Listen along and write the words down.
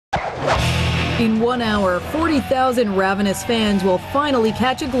In 1 hour, 40,000 ravenous fans will finally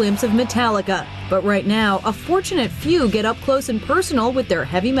catch a glimpse of Metallica. But right now, a fortunate few get up close and personal with their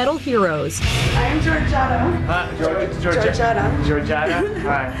heavy metal heroes. I'm Georgiana. Georgiana. Georgiana.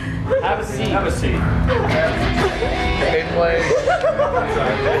 Hi. Have a seat. Have a seat.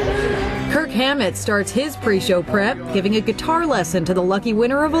 Kirk Hammett starts his pre-show prep, giving a guitar lesson to the lucky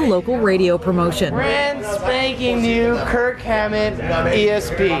winner of a local radio promotion. Brand spanking new Kirk Hammett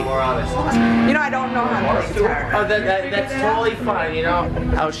ESP. You know, I don't know how to play guitar. Oh, that's totally fine, you know.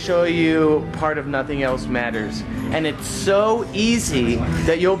 I'll show you part of Nothing Else Matters. And it's so easy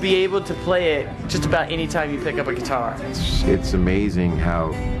that you'll be able to play it just about any time you pick up a guitar. It's amazing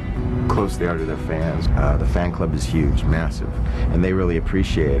how close they are to their fans. The fan club is huge, massive, and they really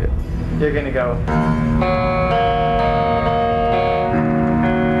appreciate it. You're gonna go.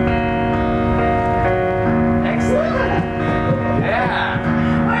 Excellent.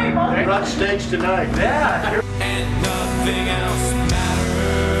 Yeah. We're on stage tonight. Yeah. And nothing else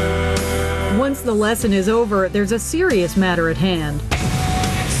matters. Once the lesson is over, there's a serious matter at hand.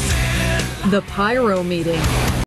 The pyro meeting.